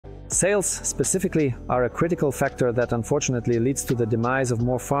Sales, specifically, are a critical factor that unfortunately leads to the demise of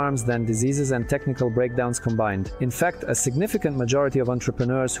more farms than diseases and technical breakdowns combined. In fact, a significant majority of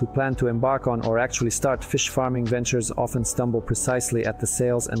entrepreneurs who plan to embark on or actually start fish farming ventures often stumble precisely at the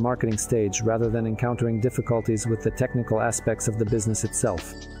sales and marketing stage rather than encountering difficulties with the technical aspects of the business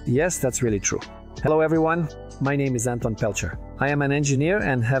itself. Yes, that's really true. Hello everyone, my name is Anton Pelcher. I am an engineer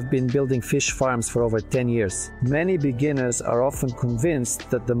and have been building fish farms for over 10 years. Many beginners are often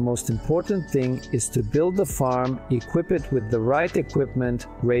convinced that the most important thing is to build the farm, equip it with the right equipment,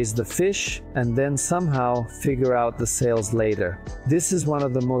 raise the fish, and then somehow figure out the sales later. This is one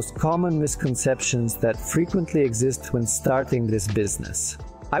of the most common misconceptions that frequently exist when starting this business.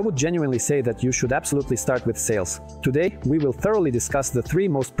 I would genuinely say that you should absolutely start with sales. Today, we will thoroughly discuss the 3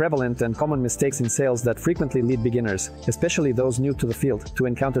 most prevalent and common mistakes in sales that frequently lead beginners, especially those new to the field, to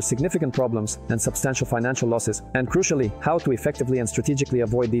encounter significant problems and substantial financial losses, and crucially, how to effectively and strategically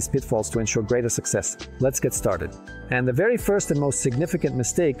avoid these pitfalls to ensure greater success. Let's get started. And the very first and most significant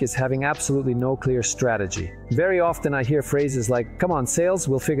mistake is having absolutely no clear strategy. Very often I hear phrases like, "Come on, sales,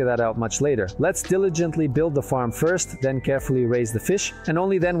 we'll figure that out much later. Let's diligently build the farm first, then carefully raise the fish, and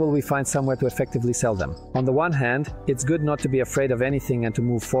only then will we find somewhere to effectively sell them." On the one hand, it's good not to be afraid of anything and to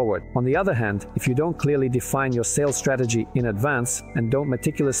move forward. On the other hand, if you don't clearly define your sales strategy in advance and don't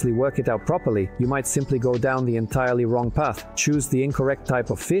meticulously work it out properly, you might simply go down the entirely wrong path, choose the incorrect type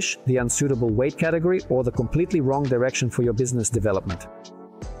of fish, the unsuitable weight category, or the completely wrong direction for your business development.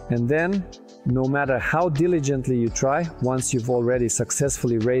 And then, no matter how diligently you try, once you've already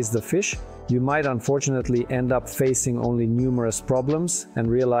successfully raised the fish, you might unfortunately end up facing only numerous problems and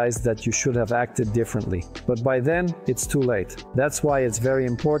realize that you should have acted differently. But by then, it's too late. That's why it's very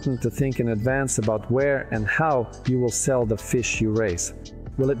important to think in advance about where and how you will sell the fish you raise.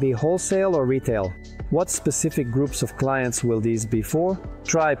 Will it be wholesale or retail? What specific groups of clients will these be for?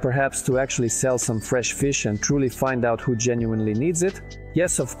 Try perhaps to actually sell some fresh fish and truly find out who genuinely needs it.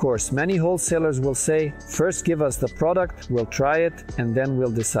 Yes, of course, many wholesalers will say, "First give us the product, we'll try it, and then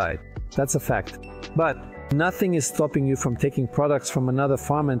we'll decide." That's a fact. But nothing is stopping you from taking products from another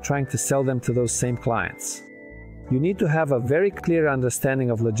farm and trying to sell them to those same clients. You need to have a very clear understanding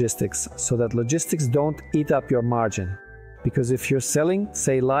of logistics so that logistics don't eat up your margin. Because if you're selling,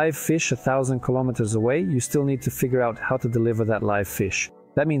 say, live fish 1,000 kilometers away, you still need to figure out how to deliver that live fish.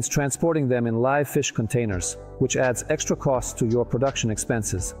 That means transporting them in live fish containers, which adds extra costs to your production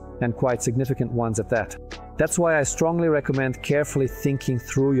expenses, and quite significant ones at that. That's why I strongly recommend carefully thinking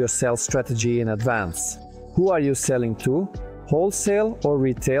through your sales strategy in advance. Who are you selling to? Wholesale or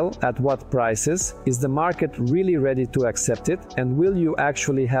retail? At what prices? Is the market really ready to accept it? And will you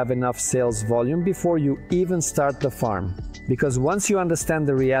actually have enough sales volume before you even start the farm? Because once you understand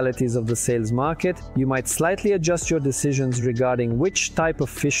the realities of the sales market, you might slightly adjust your decisions regarding which type of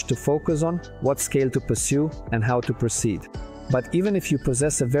fish to focus on, what scale to pursue, and how to proceed. But even if you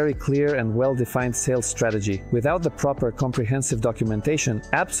possess a very clear and well-defined sales strategy, without the proper comprehensive documentation,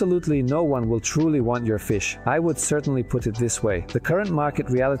 absolutely no one will truly want your fish. I would certainly put it this way. The current market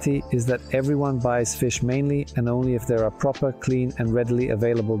reality is that everyone buys fish mainly and only if there are proper, clean, and readily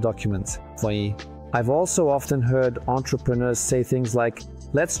available documents. I've also often heard entrepreneurs say things like,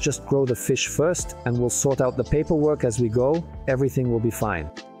 "Let's just grow the fish first and we'll sort out the paperwork as we go, everything will be fine."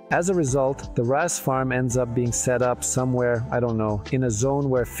 As a result, the RAS farm ends up being set up somewhere, I don't know, in a zone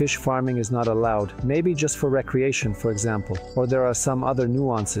where fish farming is not allowed, maybe just for recreation, for example, or there are some other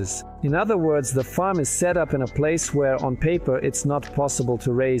nuances. In other words, the farm is set up in a place where, on paper, it's not possible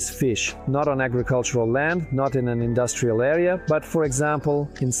to raise fish, not on agricultural land, not in an industrial area, but, for example,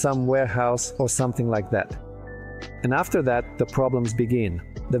 in some warehouse or something like that. And after that, the problems begin.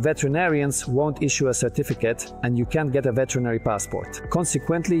 The veterinarians won't issue a certificate and you can't get a veterinary passport.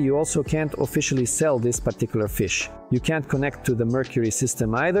 Consequently, you also can't officially sell this particular fish. You can't connect to the mercury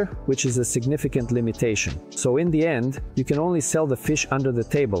system either, which is a significant limitation. So in the end, you can only sell the fish under the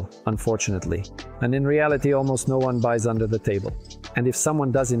table, unfortunately. And in reality, almost no one buys under the table. And if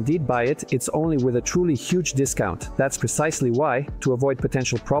someone does indeed buy it, it's only with a truly huge discount. That's precisely why, to avoid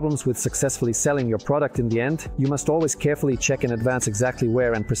potential problems with successfully selling your product in the end, you must always carefully check in advance exactly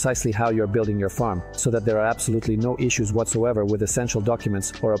where and precisely how you're building your farm, so that there are absolutely no issues whatsoever with essential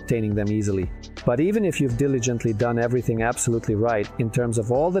documents or obtaining them easily. But even if you've diligently done everything absolutely right in terms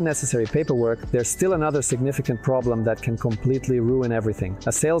of all the necessary paperwork, there's still another significant problem that can completely ruin everything.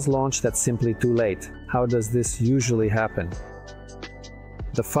 A sales launch that's simply too late. How does this usually happen?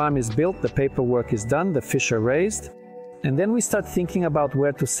 The farm is built, the paperwork is done, the fish are raised, and then we start thinking about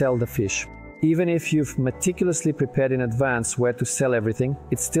where to sell the fish. Even if you've meticulously prepared in advance where to sell everything,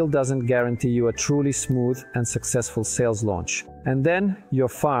 it still doesn't guarantee you a truly smooth and successful sales launch. And then your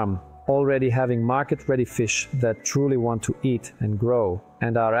farm, already having market-ready fish that truly want to eat and grow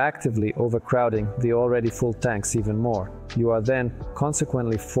and are actively overcrowding the already full tanks even more. You are then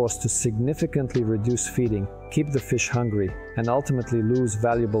consequently forced to significantly reduce feeding, keep the fish hungry, and ultimately lose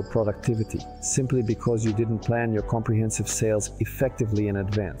valuable productivity, simply because you didn't plan your comprehensive sales effectively in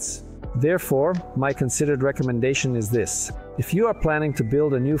advance. Therefore, my considered recommendation is this. If you are planning to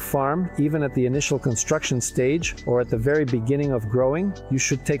build a new farm, even at the initial construction stage or at the very beginning of growing, you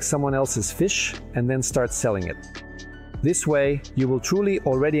should take someone else's fish and then start selling it. This way, you will truly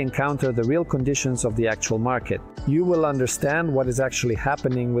already encounter the real conditions of the actual market. You will understand what is actually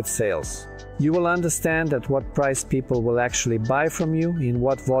happening with sales. You will understand at what price people will actually buy from you, in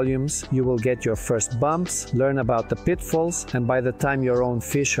what volumes you will get your first bumps, learn about the pitfalls, and by the time your own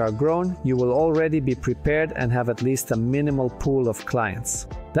fish are grown, you will already be prepared and have at least a minimal pool of clients.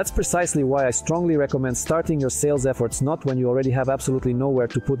 That's precisely why I strongly recommend starting your sales efforts not when you already have absolutely nowhere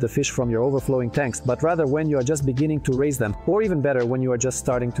to put the fish from your overflowing tanks, but rather when you are just beginning to raise them, or even better, when you are just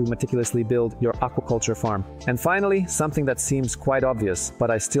starting to meticulously build your aquaculture farm. And finally, something that seems quite obvious,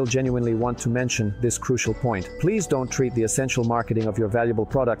 but I still genuinely want to mention this crucial point. Please don't treat the essential marketing of your valuable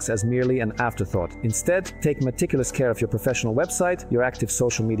products as merely an afterthought. Instead, take meticulous care of your professional website, your active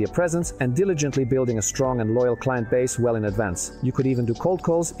social media presence, and diligently building a strong and loyal client base well in advance. You could even do cold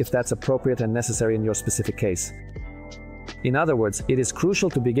calls if that's appropriate and necessary in your specific case. In other words, it is crucial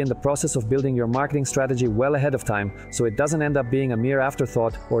to begin the process of building your marketing strategy well ahead of time, so it doesn't end up being a mere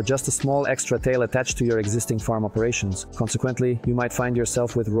afterthought or just a small extra tail attached to your existing farm operations. Consequently, you might find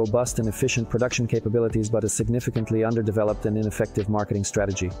yourself with robust and efficient production capabilities but a significantly underdeveloped and ineffective marketing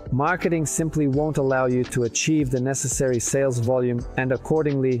strategy. Marketing simply won't allow you to achieve the necessary sales volume, and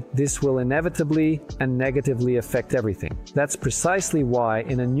accordingly, this will inevitably and negatively affect everything. That's precisely why,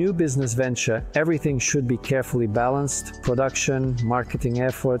 in a new business venture, everything should be carefully balanced: production, marketing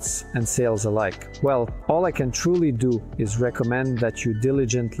efforts, and sales alike. Well, all I can truly do is recommend that you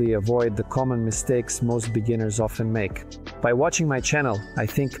diligently avoid the common mistakes most beginners often make. By watching my channel, I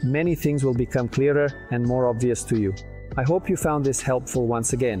think many things will become clearer and more obvious to you. I hope you found this helpful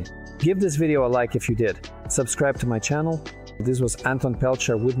once again. Give this video a like if you did. Subscribe to my channel. This was Anton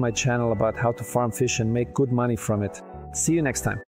Pelcher with my channel about how to farm fish and make good money from it. See you next time.